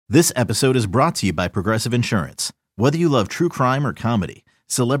This episode is brought to you by Progressive Insurance. Whether you love true crime or comedy,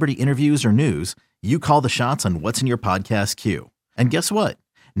 celebrity interviews or news, you call the shots on what's in your podcast queue. And guess what?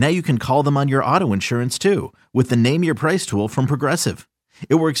 Now you can call them on your auto insurance too with the Name Your Price tool from Progressive.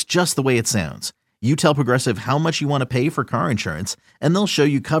 It works just the way it sounds. You tell Progressive how much you want to pay for car insurance, and they'll show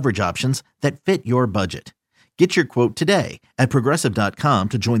you coverage options that fit your budget. Get your quote today at Progressive.com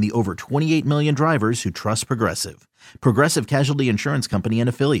to join the over 28 million drivers who trust Progressive. Progressive Casualty Insurance Company and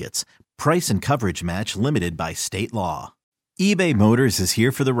Affiliates. Price and coverage match limited by state law. eBay Motors is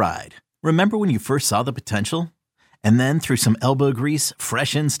here for the ride. Remember when you first saw the potential? And then through some elbow grease,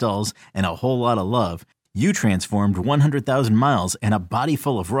 fresh installs, and a whole lot of love, you transformed 100,000 miles and a body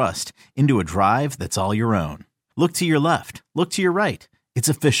full of rust into a drive that's all your own. Look to your left. Look to your right. It's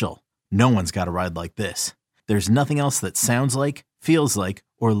official. No one's got a ride like this. There's nothing else that sounds like, feels like,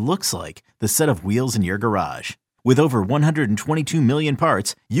 or looks like the set of wheels in your garage. With over 122 million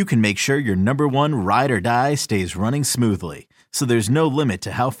parts, you can make sure your number one ride or die stays running smoothly. So there's no limit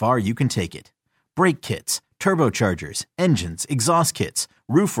to how far you can take it. Brake kits, turbochargers, engines, exhaust kits,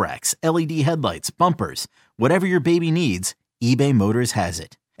 roof racks, LED headlights, bumpers, whatever your baby needs, eBay Motors has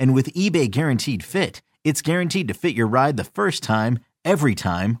it. And with eBay Guaranteed Fit, it's guaranteed to fit your ride the first time, every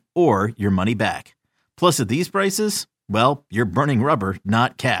time, or your money back. Plus, at these prices, well, you're burning rubber,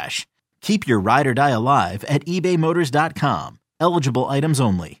 not cash. Keep your ride or die alive at ebaymotors.com. Eligible items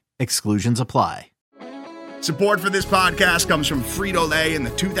only. Exclusions apply. Support for this podcast comes from Frito-Lay and the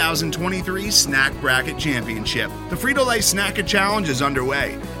 2023 Snack Bracket Championship. The Frito-Lay Snack Challenge is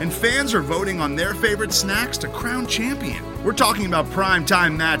underway, and fans are voting on their favorite snacks to crown champion. We're talking about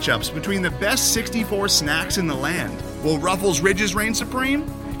prime-time matchups between the best 64 snacks in the land. Will Ruffles Ridges reign supreme?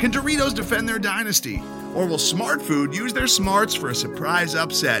 Can Doritos defend their dynasty? Or will Smart Food use their smarts for a surprise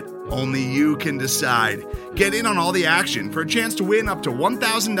upset? Only you can decide. Get in on all the action for a chance to win up to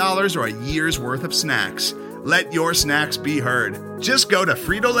 $1,000 or a year's worth of snacks. Let your snacks be heard. Just go to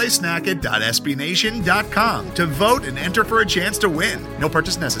fritolaysnacket.sbnation.com to vote and enter for a chance to win. No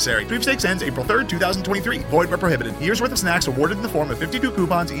purchase necessary. Sweepstakes ends April 3rd, 2023. Void where prohibited. Year's worth of snacks awarded in the form of 52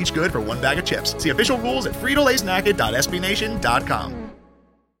 coupons, each good for one bag of chips. See official rules at fritolaysnacket.sbnation.com.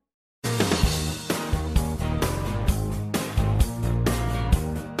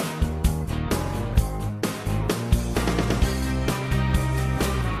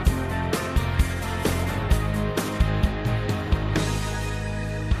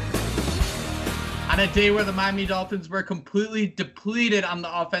 On a day where the Miami Dolphins were completely depleted on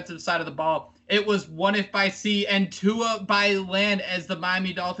the offensive side of the ball, it was 1 if by sea and 2 by land as the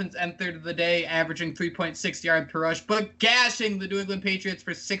Miami Dolphins entered the day averaging 3.6 yards per rush, but gashing the New England Patriots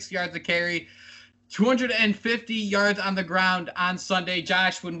for 6 yards a carry, 250 yards on the ground on Sunday.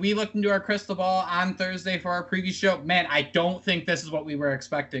 Josh, when we looked into our crystal ball on Thursday for our preview show, man, I don't think this is what we were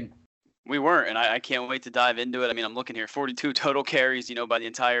expecting. We weren't, and I can't wait to dive into it. I mean, I'm looking here, 42 total carries, by the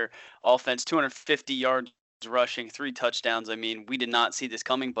entire offense, 250 yards rushing, 3 touchdowns. I mean, we did not see this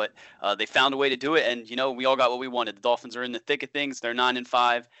coming, but they found a way to do it, and, we all got what we wanted. The Dolphins are in the thick of things. They're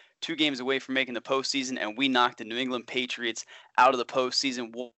 9-5, 2 games away from making the postseason, and we knocked the New England Patriots out of the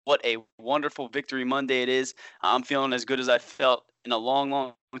postseason. What a wonderful victory Monday it is. I'm feeling as good as I felt in a long,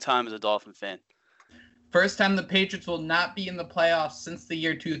 long time as a Dolphin fan. First time the Patriots will not be in the playoffs since the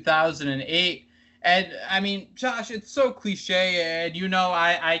year 2008. And, I mean, Josh, it's so cliche, and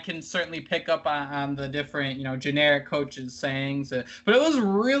I can certainly pick up on the different, generic coaches' sayings. But it was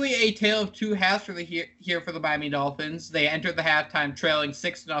really a tale of two halves here for the Miami Dolphins. They entered the halftime trailing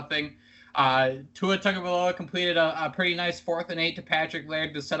 6-0. Tua Tagovailoa completed a pretty nice 4th and 8 to Patrick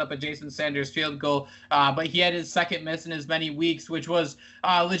Laird to set up a Jason Sanders field goal, but he had his second miss in as many weeks, which was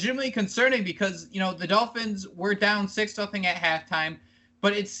legitimately concerning because the Dolphins were down 6-0 at halftime,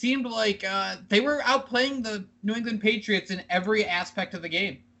 but it seemed like they were outplaying the New England Patriots in every aspect of the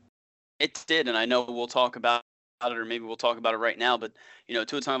game. It did, and I know we'll talk about it, or maybe we'll talk about it right now, but Tua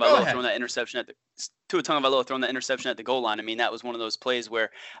Tagovailoa throwing that interception at the goal line. I mean, that was one of those plays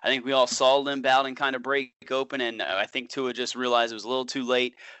where I think we all saw Lim Bowden kind of break open, and I think Tua just realized it was a little too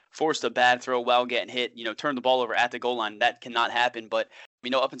late, forced a bad throw while getting hit, turned the ball over at the goal line. That cannot happen, but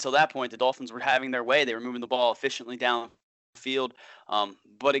up until that point, the Dolphins were having their way. They were moving the ball efficiently downfield.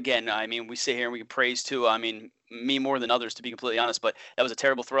 But again, I mean, we sit here and we can praise Tua. I mean, me more than others, to be completely honest, but that was a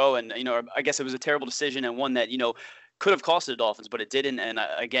terrible throw, and I guess it was a terrible decision, and one that could have cost the Dolphins, but it didn't. And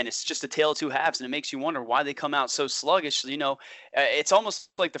again, it's just a tale of two halves, and it makes you wonder why they come out so sluggish. It's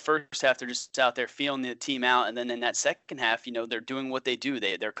almost like the first half they're just out there feeling the team out, and then in that second half, they're doing what they do.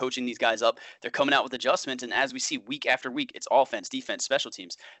 They're coaching these guys up. They're coming out with adjustments, and as we see week after week, it's offense, defense, special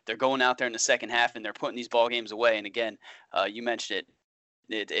teams. They're going out there in the second half, and they're putting these ball games away. And again, you mentioned it.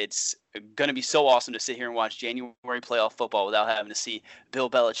 It's going to be so awesome to sit here and watch January playoff football without having to see Bill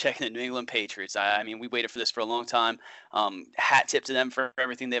Belichick and the New England Patriots. I mean, we waited for this for a long time. Hat tip to them for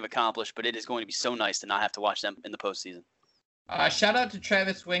everything they've accomplished, but it is going to be so nice to not have to watch them in the postseason. Shout out to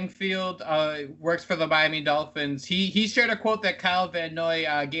Travis Wingfield, works for the Miami Dolphins. He shared a quote that Kyle Van Noy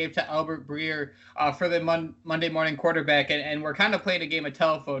gave to Albert Breer for the Monday morning quarterback, and we're kind of playing a game of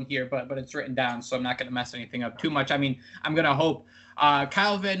telephone here, but it's written down, so I'm not going to mess anything up too much. I mean, I'm going to hope.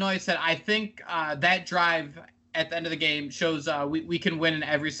 Kyle Van Noy said, I think that drive at the end of the game shows we can win in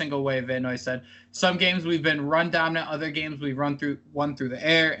every single way, Van Noy said. Some games we've been run dominant, other games we've won through the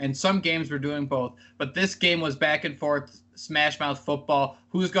air, and some games we're doing both. But this game was back and forth, smash mouth football.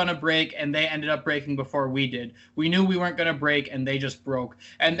 Who's going to break? And they ended up breaking before we did. We knew we weren't going to break, and they just broke.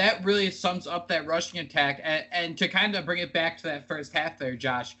 And that really sums up that rushing attack. And to kind of bring it back to that first half there,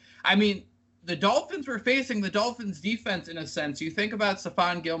 Josh, I mean, the Dolphins were facing the Dolphins defense in a sense. You think about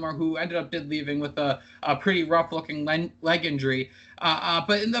Stephon Gilmore, who ended up leaving with a pretty rough-looking leg injury.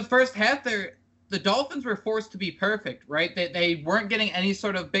 But in the first half there, the Dolphins were forced to be perfect, right? They weren't getting any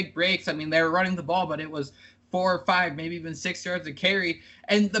sort of big breaks. I mean, they were running the ball, but it was 4 or 5, maybe even 6 yards a carry.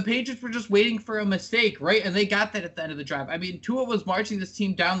 And the Patriots were just waiting for a mistake, right? And they got that at the end of the drive. I mean, Tua was marching this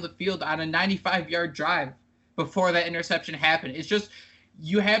team down the field on a 95-yard drive before that interception happened. It's just,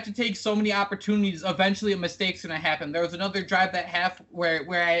 you have to take so many opportunities. Eventually a mistake's going to happen. There was another drive that half where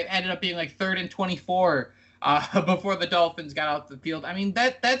I ended up being like 3rd and 24 before the Dolphins got out the field. I mean,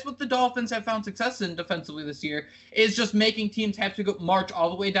 that's what the Dolphins have found success in defensively this year, is just making teams have to go march all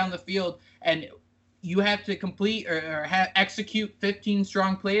the way down the field, and you have to complete or execute 15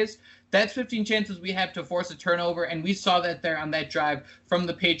 strong plays. That's 15 chances we have to force a turnover, and we saw that there on that drive from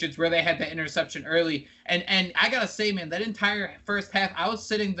the Patriots where they had that interception early. And I got to say, man, that entire first half, I was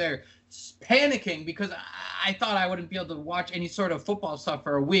sitting there panicking because I thought I wouldn't be able to watch any sort of football stuff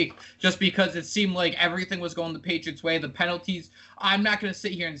for a week just because it seemed like everything was going the Patriots' way. The penalties, I'm not going to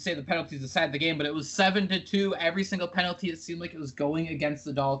sit here and say the penalties decided the game, but it was 7-2. Every single penalty, it seemed like it was going against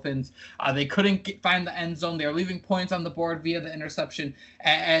the Dolphins. They couldn't find the end zone. They were leaving points on the board via the interception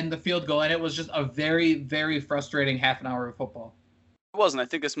and the field goal, and it was just a very, very frustrating half an hour of football. It wasn't. I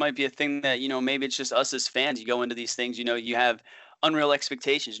think this might be a thing that, maybe it's just us as fans. You go into these things, you have unreal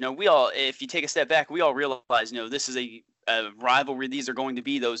expectations. We all, if you take a step back, we all realize, this is a rivalry. These are going to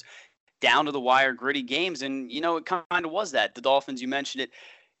be those down to the wire, gritty games. And, it kind of was that. The Dolphins, you mentioned it,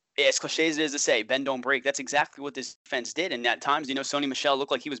 as cliche as it is to say, bend, don't break. That's exactly what this defense did. And at times, Sony Michel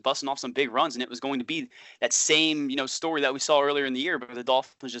looked like he was busting off some big runs, and it was going to be that same, story that we saw earlier in the year, but the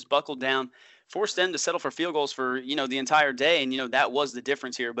Dolphins just buckled down, forced them to settle for field goals for, the entire day. And, that was the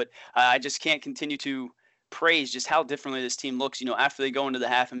difference here. But I just can't continue to praise just how differently this team looks, after they go into the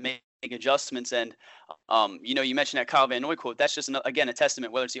half and make adjustments. And, you mentioned that Kyle Van Noy quote. That's just, again, a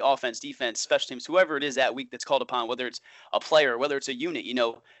testament, whether it's the offense, defense, special teams, whoever it is that week that's called upon, whether it's a player, whether it's a unit,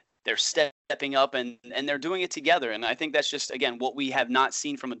 they're stepping up and they're doing it together. And I think that's just, again, what we have not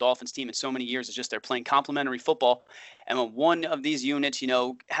seen from a Dolphins team in so many years is just they're playing complementary football. And when one of these units,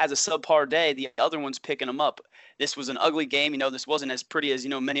 has a subpar day, the other one's picking them up. This was an ugly game. This wasn't as pretty as,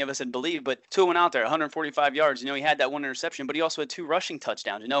 many of us had believed, but Tua went out there, 145 yards. He had that one interception, but he also had 2 rushing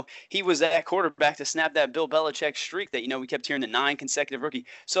touchdowns. He was that quarterback to snap that Bill Belichick streak that, we kept hearing, the 9 consecutive rookie.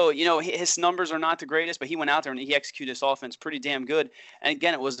 So, his numbers are not the greatest, but he went out there and he executed his offense pretty damn good. And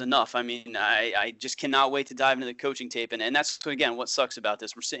again, it was enough. I mean, I just cannot wait to dive into the coaching tape. And that's, again, what sucks about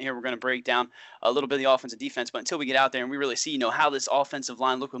this. We're sitting here, we're going to break down a little bit of the offense and defense, but until we get out there and we really see, how this offensive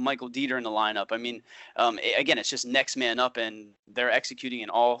line look with Michael Dieter in the lineup. I mean, again, it's just next man up, and they're executing in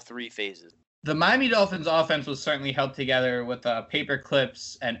all 3 phases. The Miami Dolphins offense was certainly held together with paper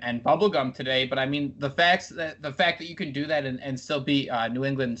clips and bubblegum today. But I mean, the fact that you can do that and still beat New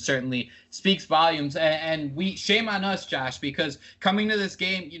England certainly speaks volumes. And we shame on us, Josh, because coming to this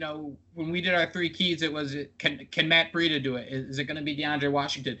game, when we did our 3 keys, it was, can Matt Breida do it? Is it going to be DeAndre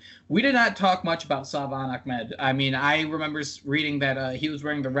Washington? We did not talk much about Salvon Ahmed. I mean, I remember reading that he was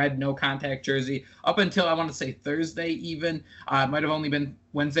wearing the red no contact jersey up until, I want to say, Thursday even. It might have only been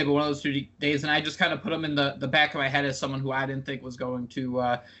Wednesday, but one of those 2 days. And I just kind of put him in the back of my head as someone who I didn't think was going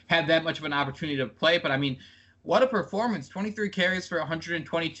to have that much of an opportunity to play. But I mean, what a performance. 23 carries for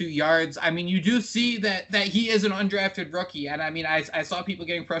 122 yards. I mean, you do see that he is an undrafted rookie. And I mean, I saw people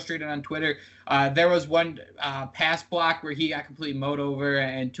getting frustrated on Twitter. There was one pass block where he got completely mowed over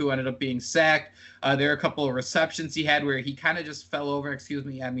and 2 ended up being sacked. There are a couple of receptions he had where he kind of just fell over.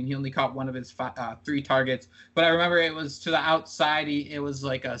 I mean, he only caught one of his 3 targets. But I remember it was to the outside. It was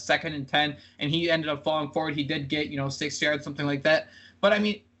like a 2nd and 10, and he ended up falling forward. He did get, 6 yards, something like that. But I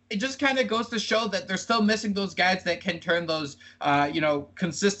mean, it just kind of goes to show that they're still missing those guys that can turn those,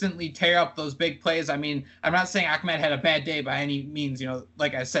 consistently tear up those big plays. I mean, I'm not saying Ahmed had a bad day by any means.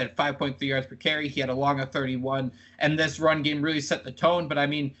 Like I said, 5.3 yards per carry. He had a long of 31, and this run game really set the tone. But I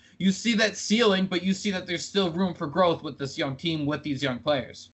mean, you see that ceiling, but you see that there's still room for growth with this young team, with these young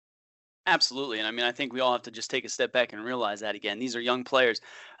players. Absolutely. And I mean, I think we all have to just take a step back and realize that again. These are young players.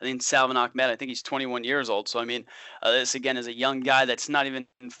 I think Salvon Ahmed, I think he's 21 years old. So, I mean, this again is a young guy that's not even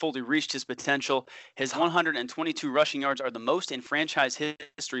fully reached his potential. His 122 rushing yards are the most in franchise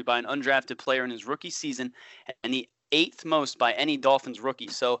history by an undrafted player in his rookie season, and the 8th most by any Dolphins rookie.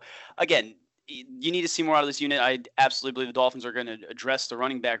 So, again, you need to see more out of this unit. I absolutely believe the Dolphins are going to address the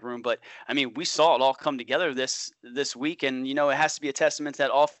running back room. But, I mean, we saw it all come together this week. And, it has to be a testament to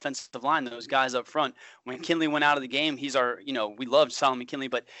that offensive line, those guys up front. When Kinley went out of the game, he's our, we loved Solomon Kinley,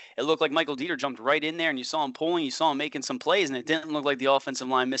 but it looked like Michael Dieter jumped right in there, and you saw him pulling, you saw him making some plays, and it didn't look like the offensive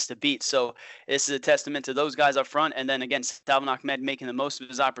line missed a beat. So this is a testament to those guys up front. And then, again, Salvon Ahmed making the most of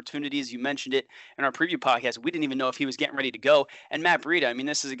his opportunities. You mentioned it in our preview podcast. We didn't even know if he was getting ready to go. And Matt Breida, I mean,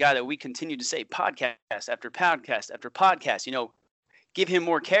 this is a guy that we continue to say podcast after podcast after podcast, give him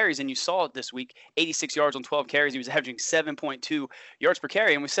more carries, and you saw it this week. 86 yards on 12 carries. He was averaging 7.2 yards per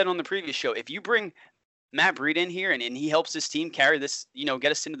carry. And we said on the previous show, if you bring Matt Breida in here and he helps his team carry this,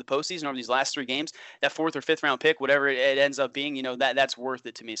 get us into the postseason over these last 3 games, that 4th or 5th round pick, whatever it ends up being, that's worth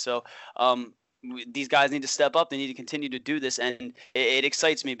it to me. So these guys need to step up. They need to continue to do this. And it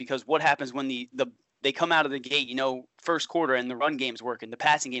excites me because what happens when they come out of the gate, first quarter, and the run game's working, the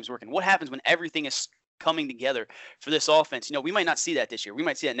passing game's working? What happens when everything is coming together for this offense? We might not see that this year. We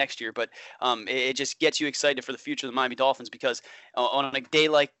might see that next year, but it just gets you excited for the future of the Miami Dolphins, because on a day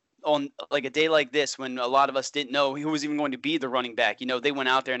like this, when a lot of us didn't know who was even going to be the running back, they went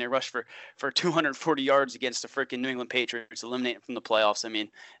out there and they rushed for 240 yards against the freaking New England Patriots, eliminating from the playoffs. I mean,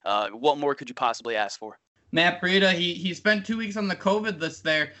 what more could you possibly ask for? Matt Breida, he spent 2 weeks on the COVID list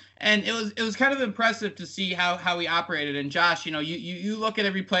there, and it was kind of impressive to see how he operated. And Josh, you look at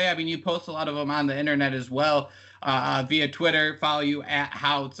every play. I mean, you post a lot of them on the internet as well, via Twitter. Follow you at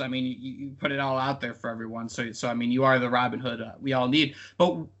Houts. I mean, you put it all out there for everyone. So I mean, you are the Robin Hood we all need.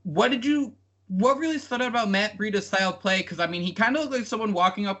 But what really stood out about Matt Breida's style of play? Because, I mean, he kind of looked like someone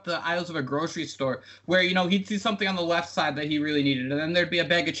walking up the aisles of a grocery store where, he'd see something on the left side that he really needed, and then there'd be a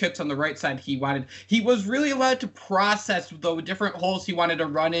bag of chips on the right side he wanted. He was really allowed to process the different holes he wanted to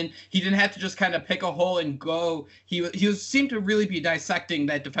run in. He didn't have to just kind of pick a hole and go. He seemed to really be dissecting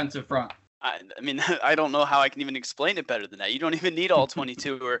that defensive front. I mean, I don't know how I can even explain it better than that. You don't even need all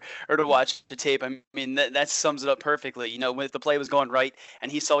 22 or to watch the tape. I mean, that sums it up perfectly. When the play was going right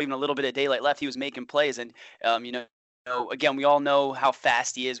and he saw even a little bit of daylight left, he was making plays. And, again, we all know how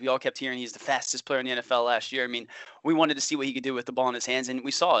fast he is. We all kept hearing he's the fastest player in the NFL last year. I mean, we wanted to see what he could do with the ball in his hands, and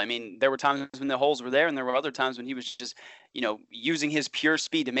we saw it. I mean, there were times when the holes were there, and there were other times when he was just, using his pure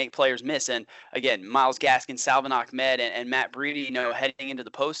speed to make players miss. And, again, Myles Gaskin, Salvon Ahmed, and Matt Breida, heading into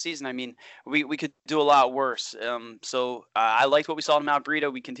the postseason, I mean, we could do a lot worse. So I liked what we saw in Matt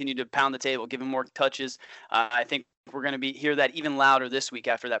Breida. We continue to pound the table, give him more touches. I think we're going to hear that even louder this week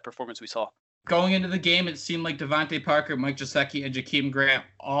after that performance we saw. Going into the game, it seemed like Devontae Parker, Mike Gesicki, and Jakeem Grant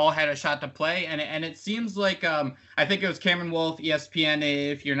all had a shot to play. And it seems like, I think it was Cameron Wolf, ESPN.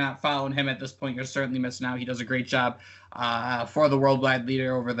 If you're not following him at this point, you're certainly missing out. He does a great job for the worldwide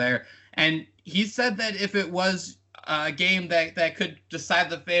leader over there. And he said that if it was a game that could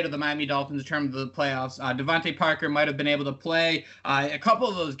decide the fate of the Miami Dolphins in terms of the playoffs, Devontae Parker might have been able to play. A couple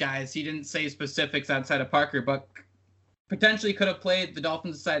of those guys, he didn't say specifics outside of Parker, but potentially could have played. The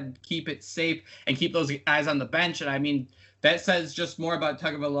Dolphins decided to keep it safe and keep those guys on the bench. And I mean, that says just more about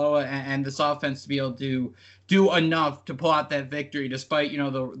Tagovailoa and this offense to be able to do enough to pull out that victory despite,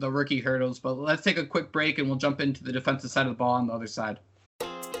 the rookie hurdles. But let's take a quick break and we'll jump into the defensive side of the ball on the other side.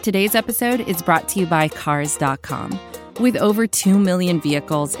 Today's episode is brought to you by Cars.com. With over 2 million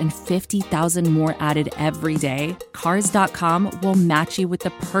vehicles and 50,000 more added every day, Cars.com will match you with the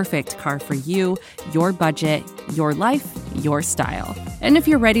perfect car for you, your budget, your life, your style. And if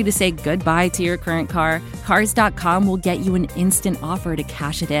you're ready to say goodbye to your current car, Cars.com will get you an instant offer to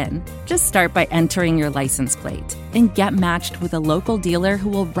cash it in. Just start by entering your license plate and get matched with a local dealer who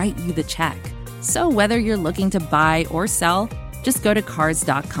will write you the check. So whether you're looking to buy or sell, just go to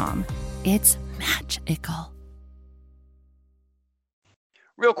Cars.com. It's magical.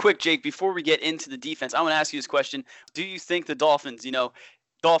 Real quick, Jake, before we get into the defense, I want to ask you this question. Do you think the Dolphins,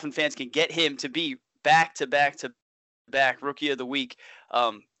 Dolphin fans can get him to be back-to-back Rookie of the Week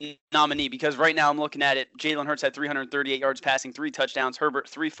nominee? Because right now I'm looking at it. Jalen Hurts had 338 yards passing, 3 touchdowns. Herbert,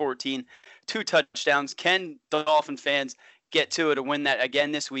 314, 2 touchdowns. Can the Dolphin fans get to it to win that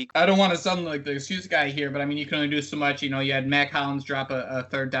again this week. I don't want to sound like the excuse guy here, but I mean, you can only do so much. You had Mac Hollins drop a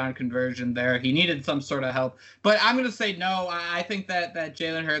third down conversion there. He needed some sort of help. But I'm going to say no. I think that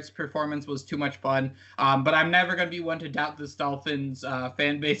Jalen Hurts' performance was too much fun. But I'm never going to be one to doubt this Dolphins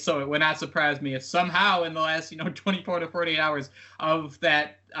fan base, so it would not surprise me if somehow in the last 24 to 48 hours of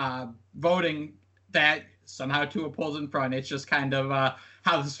that voting that somehow Tua pulls in front. It's just kind of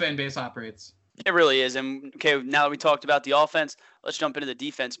how this fan base operates. It really is. And okay, now that we talked about the offense, let's jump into the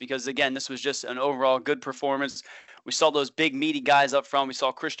defense because, again, this was just an overall good performance. We saw those big, meaty guys up front. We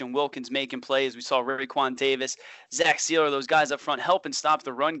saw Christian Wilkins making plays. We saw Raekwon Davis, Zach Sealer, those guys up front helping stop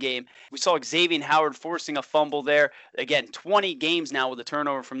the run game. We saw Xavier Howard forcing a fumble there. Again, 20 games now with a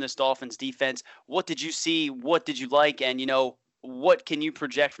turnover from this Dolphins defense. What did you see? What did you like? And, what can you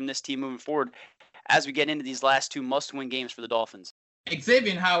project from this team moving forward as we get into these last two must-win games for the Dolphins?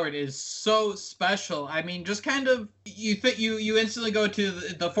 Xavier Howard is so special. I mean, just kind of you instantly go to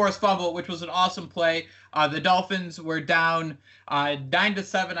the forced fumble, which was an awesome play. The Dolphins were down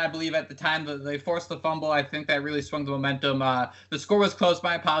 9-7, I believe, at the time that they forced the fumble. I think that really swung the momentum. The score was close.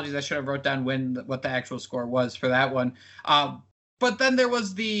 My apologies. I should have wrote down what the actual score was for that one. But then there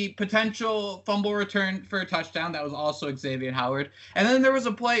was the potential fumble return for a touchdown. That was also Xavier Howard. And then there was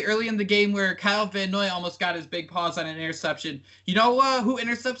a play early in the game where Kyle Van Noy almost got his big paws on an interception. You know who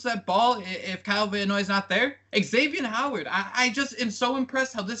intercepts that ball if Kyle Van Noy's not there? Xavier Howard. I just am so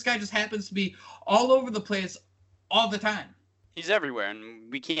impressed how this guy just happens to be all over the place all the time. He's everywhere,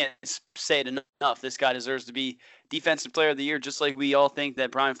 and we can't say it enough. This guy deserves to be Defensive Player of the Year, just like we all think that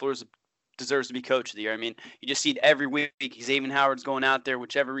Brian Flores deserves to be Coach of the Year. I mean, you just see it every week. Xavier Howard's going out there,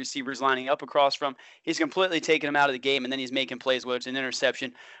 whichever receiver's lining up across from, he's completely taking him out of the game, and then he's making plays, whether it's an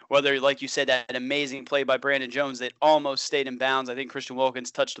interception, whether, like you said, that amazing play by Brandon Jones that almost stayed in bounds. I think Christian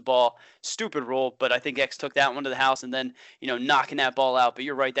Wilkins touched the ball. Stupid rule, but I think X took that one to the house and then, knocking that ball out. But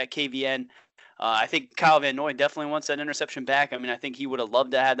you're right, that KVN, I think Kyle Van Noy definitely wants that interception back. I mean, I think he would have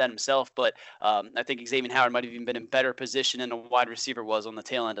loved to have that himself, but I think Xavier Howard might have even been in better position than a wide receiver was on the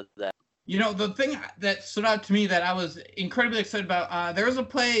tail end of that. The thing that stood out to me that I was incredibly excited about, there was a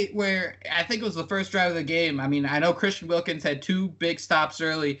play where I think it was the first drive of the game. I mean, I know Christian Wilkins had two big stops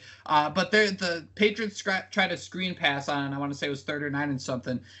early, but the Patriots tried a screen pass on, I want to say it was 3rd or 9 and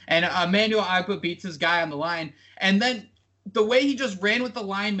something, and Emmanuel Ogbah beats his guy on the line, and then the way he just ran with the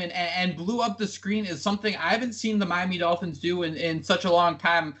lineman and blew up the screen is something I haven't seen the Miami Dolphins do in such a long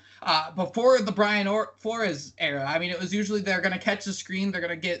time. Before the Brian Flores era, I mean, it was usually they're going to catch the screen, they're going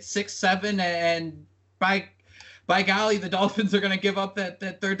to get 6-7, and by golly, the Dolphins are going to give up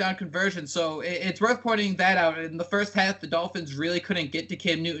that third down conversion. So it's worth pointing that out. In the first half, the Dolphins really couldn't get to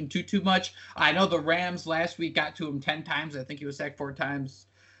Cam Newton too much. I know the Rams last week got to him 10 times. I think he was sacked 4 times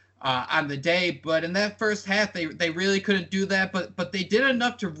on the day. But in that first half, they really couldn't do that. But they did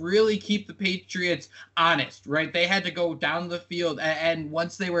enough to really keep the Patriots honest, right? They had to go down the field. And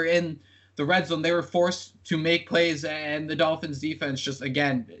once they were in the red zone, they were forced to make plays. And the Dolphins defense just,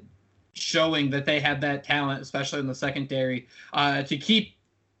 again, showing that they had that talent, especially in the secondary, to keep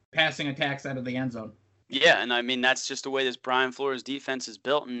passing attacks out of the end zone. Yeah, and I mean, that's just the way this Brian Flores defense is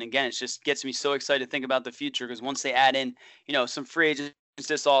built. And again, it just gets me so excited to think about the future because once they add in, some free agents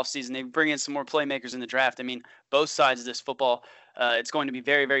this offseason, they bring in some more playmakers in the draft. I mean, both sides of this football, it's going to be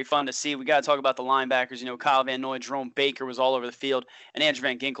very, very fun to see. We got to talk about the linebackers. Kyle Van Noy, Jerome Baker was all over the field, and Andrew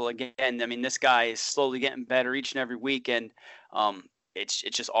Van Ginkel again. I mean, this guy is slowly getting better each and every week, and it's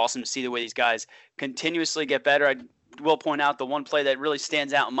just awesome to see the way these guys continuously get better. I will point out the one play that really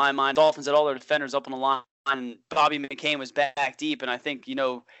stands out in my mind. Dolphins had all their defenders up on the line, and Bobby McCain was back deep, and I think,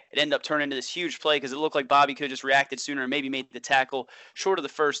 it ended up turning into this huge play because it looked like Bobby could have just reacted sooner and maybe made the tackle short of the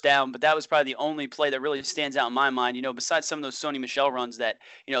first down, but that was probably the only play that really stands out in my mind, besides some of those Sony Michel runs that,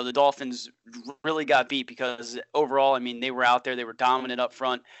 the Dolphins really got beat because overall, I mean, they were out there, they were dominant up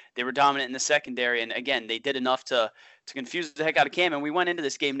front, they were dominant in the secondary, and again, they did enough to confuse the heck out of Cam, and we went into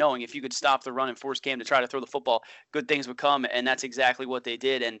this game knowing if you could stop the run and force Cam to try to throw the football, good things would come, and that's exactly what they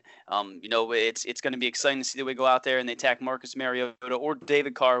did, and, it's going to be exciting to see that we go out there and they attack Marcus Mariota or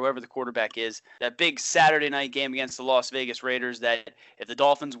David Carr, whoever the quarterback is. That big Saturday night game against the Las Vegas Raiders that if the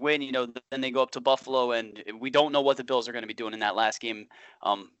Dolphins win, then they go up to Buffalo, and we don't know what the Bills are going to be doing in that last game.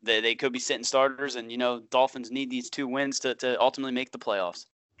 They could be sitting starters, and, Dolphins need these 2 wins to ultimately make the playoffs.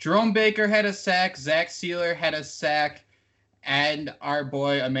 Jerome Baker had a sack, Zach Sealer had a sack, and our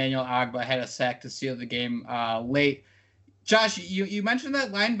boy Emmanuel Ogbah had a sack to seal the game late. Josh, you mentioned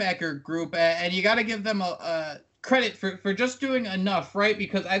that linebacker group, and you got to give them a credit for just doing enough, right?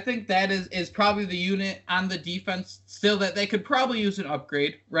 Because I think that is probably the unit on the defense still that they could probably use an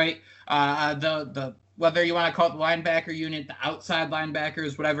upgrade, right? The whether you want to call it the linebacker unit, the outside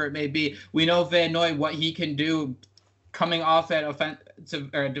linebackers, whatever it may be. We know Van Noy, what he can do coming off that offensive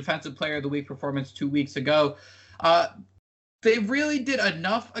or defensive player of the week performance 2 weeks ago. They really did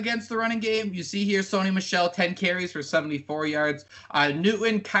enough against the running game. You see here, Sony Michel, 10 carries for 74 yards.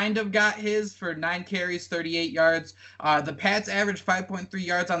 Newton kind of got his for 9 carries, 38 yards. The Pats averaged 5.3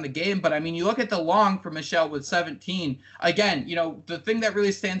 yards on the game, but, I mean, you look at the long for Michel with 17. Again, you know, the thing that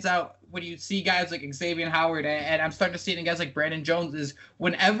really stands out when you see guys like Xavier Howard, and I'm starting to see it in guys like Brandon Jones, is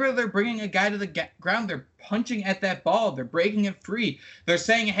whenever they're bringing a guy to the ground, they're punching at that ball. They're breaking it free. They're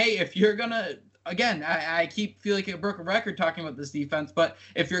saying, hey, if you're going to, again, I feel like I broke a record talking about this defense, but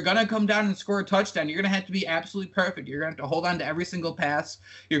if you're going to come down and score a touchdown, you're going to have to be absolutely perfect. You're going to have to hold on to every single pass.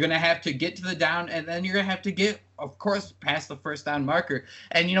 You're going to have to get to the down, and then you're going to have to get, of course, past the first down marker.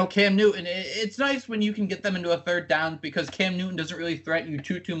 And, you know, Cam Newton, it's nice when you can get them into a third down because Cam Newton doesn't really threaten you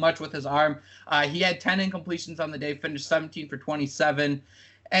too much with his arm. He had 10 incompletions on the day, finished 17 for 27.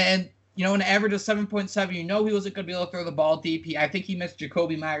 And, you know, an average of 7.7, you know he wasn't going to be able to throw the ball deep. I think he missed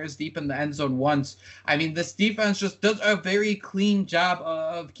Jacoby Myers deep in the end zone once. I mean, this defense just does a very clean job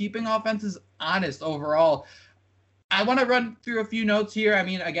of keeping offenses honest overall. I want to run through a few notes here. I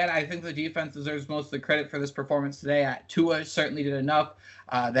mean, again, I think the defense deserves most of the credit for this performance today. Tua certainly did enough.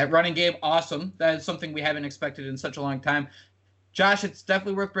 That running game, awesome. That is something we haven't expected in such a long time. Josh, it's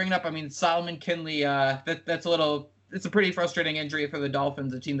definitely worth bringing up. I mean, Solomon Kinley, it's a pretty frustrating injury for the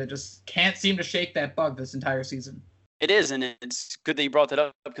Dolphins, a team that just can't seem to shake that bug this entire season. It is, and it's good that you brought that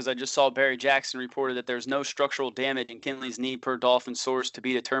up because I just saw Barry Jackson reported that there's no structural damage in Kinley's knee per Dolphin source to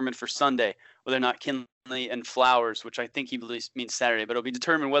be determined for Sunday, whether or not Kinley and Flowers, which I think he means Saturday, but it'll be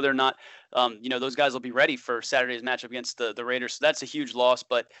determined whether or not, those guys will be ready for Saturday's matchup against the Raiders. So that's a huge loss,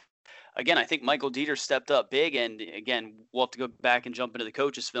 but again, I think Michael Dieter stepped up big, and again, we'll have to go back and jump into the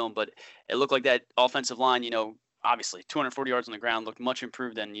coach's film, but it looked like that offensive line, obviously 240 yards on the ground looked much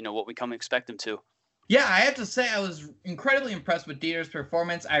improved than, what we come expect them to. Yeah, I have to say I was incredibly impressed with Dieter's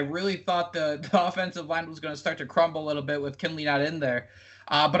performance. I really thought the offensive line was going to start to crumble a little bit with Kinley not in there.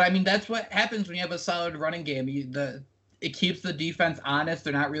 But, I mean, that's what happens when you have a solid running game. It keeps the defense honest.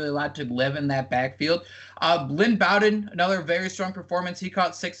 They're not really allowed to live in that backfield. Lynn Bowden, another very strong performance. He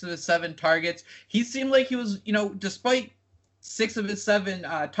caught 6 of his 7 targets. He seemed like he was, despite 6 of his 7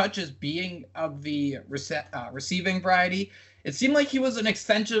 touches being of the receiving variety, it seemed like he was an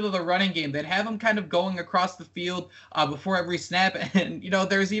extension of the running game. They'd have him kind of going across the field before every snap. And,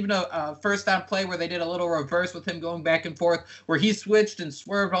 there's even a first down play where they did a little reverse with him going back and forth where he switched and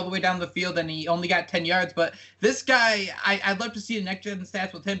swerved all the way down the field and he only got 10 yards. But this guy, I'd love to see the next gen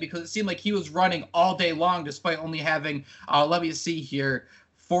stats with him because it seemed like he was running all day long despite only having, let me see here,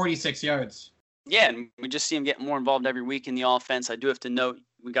 46 yards. Yeah, and we just see him getting more involved every week in the offense. I do have to note,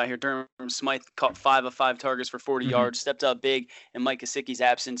 we got here Durham Smythe caught 5 of 5 targets for 40 yards, stepped up big in Mike Gesicki's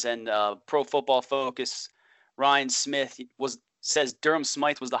absence, and Pro Football Focus, Ryan Smith says Durham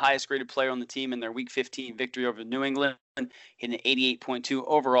Smythe was the highest graded player on the team in their Week 15 victory over New England. Hit an 88.2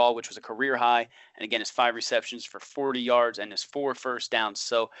 overall, which was a career high. And again, his 5 receptions for 40 yards and his 4 first downs.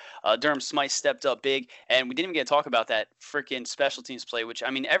 So Durham Smythe stepped up big. And we didn't even get to talk about that freaking special teams play, which,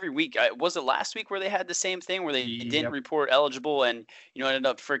 I mean, every week, was it last week where they had the same thing where they didn't report eligible and, ended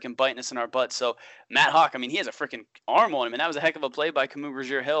up freaking biting us in our butt. So Matt Hawk, I mean, he has a freaking arm on him. And that was a heck of a play by Camus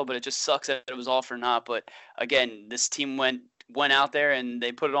Rozier-Hill, but it just sucks that it was all for naught. But again, this team went out there and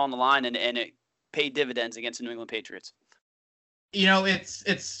they put it on the line and it paid dividends against the New England Patriots.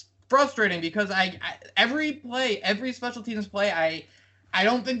 It's frustrating because every special teams play, I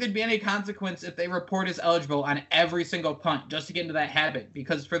don't think there'd be any consequence if they report as eligible on every single punt just to get into that habit.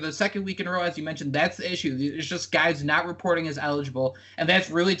 Because for the second week in a row, as you mentioned, that's the issue. It's just guys not reporting as eligible, and that's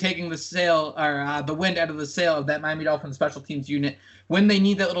really taking the wind out of the sail of that Miami Dolphins special teams unit. When they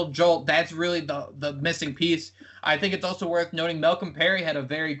need that little jolt, that's really the missing piece. I think it's also worth noting Malcolm Perry had a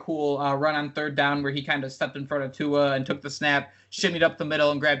very cool run on third down where he kind of stepped in front of Tua and took the snap, shimmied up the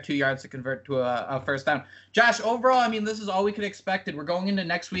middle, and grabbed 2 yards to convert to a first down. Josh, overall, I mean, this is all we could expect. We're going into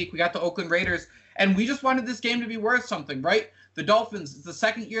next week. We got the Oakland Raiders, and we just wanted this game to be worth something, right? The Dolphins, it's the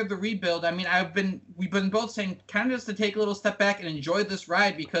second year of the rebuild. I mean, we've been both saying kind of just to take a little step back and enjoy this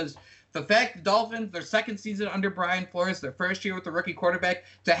ride because the fact the Dolphins, their second season under Brian Flores, their first year with the rookie quarterback,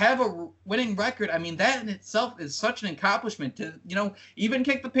 to have a winning record, I mean, that in itself is such an accomplishment to, even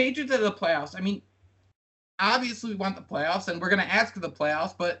kick the Patriots out of the playoffs. I mean, obviously we want the playoffs and we're going to ask for the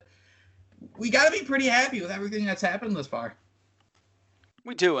playoffs, but we got to be pretty happy with everything that's happened this far.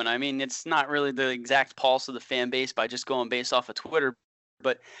 We do, and I mean, it's not really the exact pulse of the fan base by just going based off of Twitter,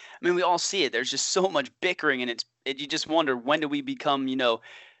 but I mean, we all see it. There's just so much bickering, and you just wonder, when do we become,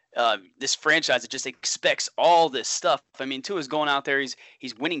 this franchise that just expects all this stuff. I mean, Tua's going out there,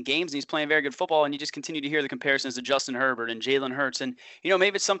 he's winning games and he's playing very good football, and you just continue to hear the comparisons to Justin Herbert and Jalen Hurts. And,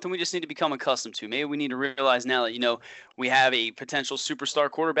 maybe it's something we just need to become accustomed to. Maybe we need to realize now that, we have a potential superstar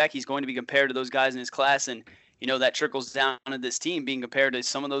quarterback. He's going to be compared to those guys in his class, and, that trickles down to this team being compared to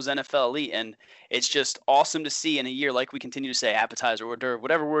some of those NFL elite. And it's just awesome to see in a year, like we continue to say, appetizer, hors d'oeuvre,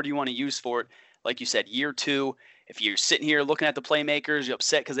 whatever word you want to use for it. Like you said, year 2, if you're sitting here looking at the playmakers, you're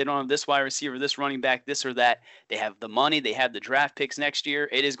upset because they don't have this wide receiver, this running back, this or that. They have the money. They have the draft picks next year.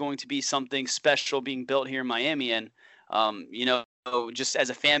 It is going to be something special being built here in Miami. And, just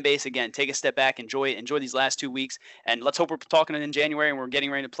as a fan base, again, take a step back, enjoy it, enjoy these last 2 weeks. And let's hope we're talking in January and we're getting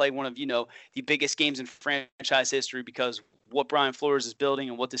ready to play one of, the biggest games in franchise history, because what Brian Flores is building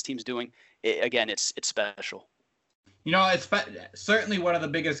and what this team's doing, it's special. It's certainly one of the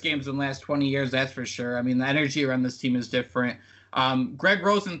biggest games in the last 20 years, that's for sure. I mean, the energy around this team is different. Greg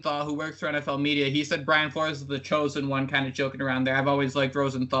Rosenthal, who works for NFL Media, he said Brian Flores is the chosen one, kind of joking around there. I've always liked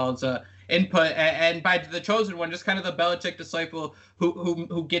Rosenthal's input, and by the chosen one, just kind of the Belichick disciple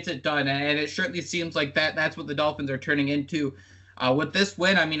who gets it done. And it certainly seems like that's what the Dolphins are turning into. With this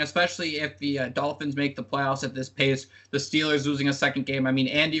win, I mean, especially if the Dolphins make the playoffs at this pace, the Steelers losing a second game. I mean,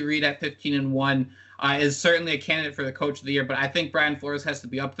 Andy Reid at 15-1 is certainly a candidate for the coach of the year, but I think Brian Flores has to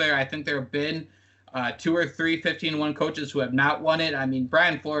be up there. I think there have been 2 or 3 15-1 coaches who have not won it. I mean,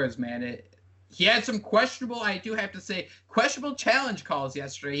 Brian Flores, man, he had some questionable challenge calls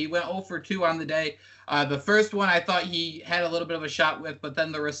yesterday. He went 0 for 2 on the day. The first one I thought he had a little bit of a shot with, but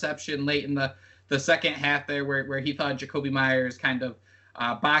then the reception late in the second half there where he thought Jacoby Myers kind of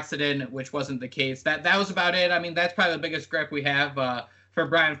boxed it in, which wasn't the case. That was about it. I mean, that's probably the biggest gripe we have for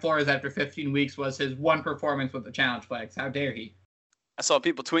Brian Flores after 15 weeks was his one performance with the challenge flags. How dare he? I saw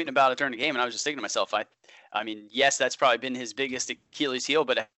people tweeting about it during the game, and I was just thinking to myself, I mean, yes, that's probably been his biggest Achilles heel,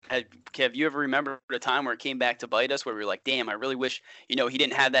 but have you ever remembered a time where it came back to bite us, where we were like, damn, I really wish, he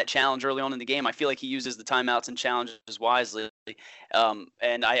didn't have that challenge early on in the game. I feel like he uses the timeouts and challenges wisely.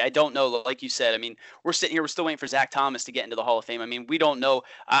 And I don't know, like you said, I mean, we're sitting here, we're still waiting for Zach Thomas to get into the Hall of Fame. I mean, we don't know.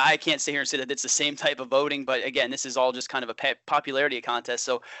 I can't sit here and say that it's the same type of voting, but again, this is all just kind of a popularity contest.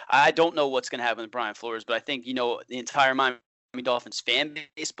 So I don't know what's going to happen with Brian Flores, but I think, the entire Miami Dolphins fan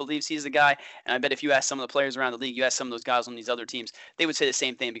base believes he's the guy, and I bet if you ask some of the players around the league, you ask some of those guys on these other teams, they would say the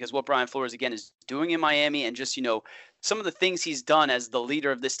same thing, because what Brian Flores again is doing in Miami, and just some of the things he's done as the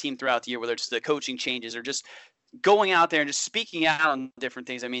leader of this team throughout the year, whether it's the coaching changes or just going out there and just speaking out on different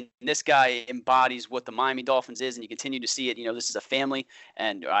things. I mean, this guy embodies what the Miami Dolphins is, and you continue to see it. This is a family,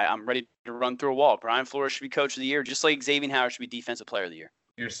 and I'm ready to run through a wall. Brian Flores should be coach of the year, just like Xavier Howard should be defensive player of the year.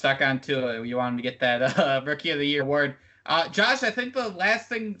 You're stuck on Tua. You want him to get that Rookie of the Year award. Josh, I think the last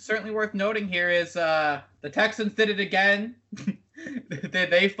thing certainly worth noting here is the Texans did it again.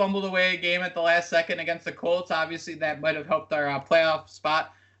 They fumbled away a game at the last second against the Colts. Obviously, that might have helped our playoff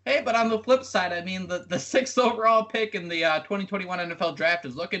spot. Hey, but on the flip side, I mean, the 6th overall pick in the 2021 NFL Draft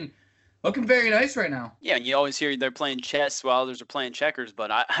is looking very nice right now. Yeah, and you always hear they're playing chess while others are playing checkers.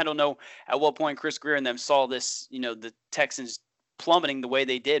 But I don't know at what point Chris Greer and them saw this, the Texans plummeting the way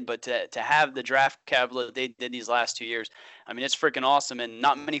they did, but to have the draft capital that they did these last 2 years, I mean, it's freaking awesome, and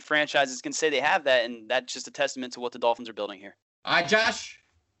not many franchises can say they have that, and that's just a testament to what the Dolphins are building here. Josh,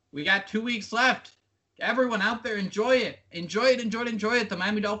 we got 2 weeks left. Everyone out there, enjoy it. Enjoy it. The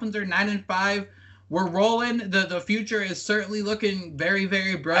Miami Dolphins are 9-5. We're rolling. The future is certainly looking very,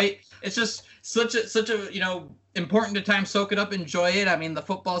 very bright. It's just such a important to time. Soak it up, enjoy it. I mean, the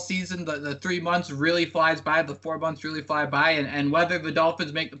football season, the 3 months really flies by. The 4 months really fly by. And whether the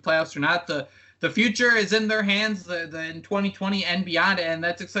Dolphins make the playoffs or not, the future is in their hands in 2020 and beyond. And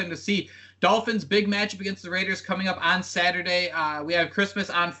that's exciting to see. Dolphins, big matchup against the Raiders coming up on Saturday. We have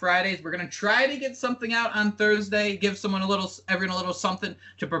Christmas on Fridays. We're going to try to get something out on Thursday, give everyone a little something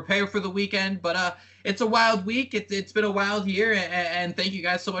to prepare for the weekend. But it's a wild week. It's been a wild year, and thank you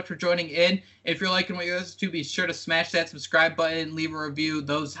guys so much for joining in. If you're liking what you're listening to, be sure to smash that subscribe button, leave a review.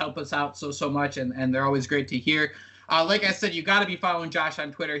 Those help us out so much, and they're always great to hear. Like I said, you got to be following Josh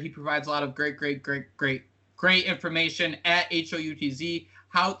on Twitter. He provides a lot of great information at HOUTZ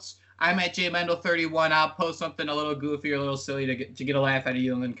Houts. I'm at JMendel31. I'll post something a little goofy or a little silly to get a laugh out of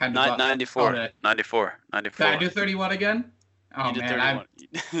you, and then kind of 94. Did I do 31 again? Oh you did man,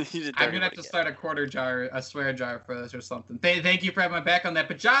 31. I'm gonna have to start a swear jar for this or something. Thank you for having my back on that.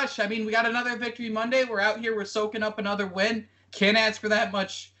 But Josh, I mean, we got another victory Monday. We're out here. We're soaking up another win. Can't ask for that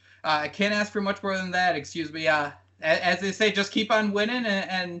much. Can't ask for much more than that. Excuse me. As they say, just keep on winning,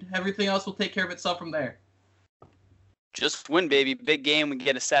 and everything else will take care of itself from there. just win, baby. Big game. We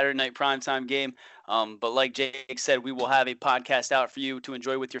get a Saturday night primetime game. But like Jake said, we will have a podcast out for you to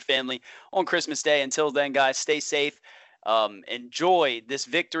enjoy with your family on Christmas Day. Until then, guys, stay safe. Enjoy this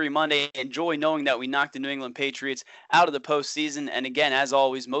Victory Monday. Enjoy knowing that we knocked the New England Patriots out of the postseason. And again, as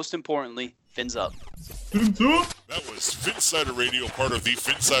always, most importantly, fins up. That was Phinsider Radio, part of the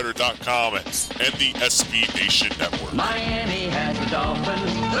Phinsider.com and the SB Nation Network. Miami has the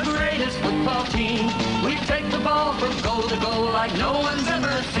Dolphins, the greatest football team. We take the ball from goal to goal like no one's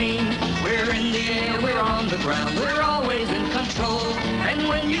ever seen. We're in the air, we're on the ground, we're always in control. And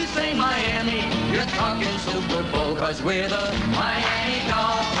when you say Miami, you're talking Super Bowl, 'cause we're the Miami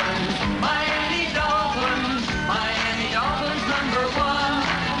Dolphins. Miami Dolphins, Miami Dolphins #1.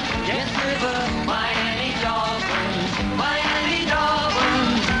 Yes, we're the Miami Dolphins. Miami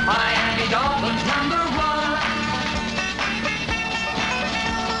Dolphins. Miami Dolphins #1.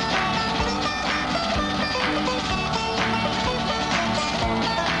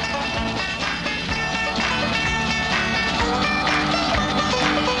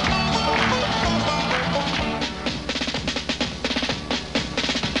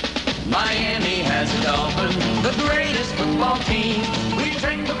 Miami has the Dolphins, the greatest football team. We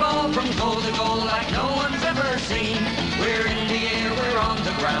take the ball from goal to goal like no one's ever seen. We're in the air, we're on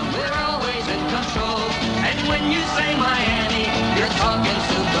the ground, we're always in control. And when you say Miami, you're talking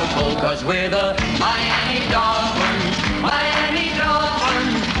Super Bowl, 'cause we're the Miami Dolphins. Miami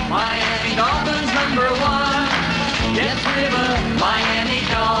Dolphins. Miami Dolphins #1. Yes, we're the Miami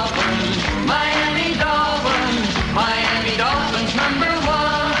Dolphins. Miami Dolphins. Miami Dolphins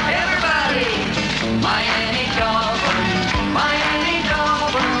 #1. Miami Dolphins, Miami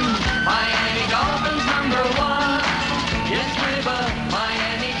Dolphins, Miami Dolphins #1. Yes, we're the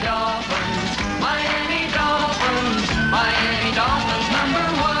Miami Dolphins, Miami Dolphins, Miami Dolphins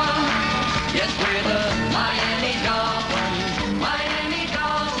 #1. Yes, we're the Miami Dolphins.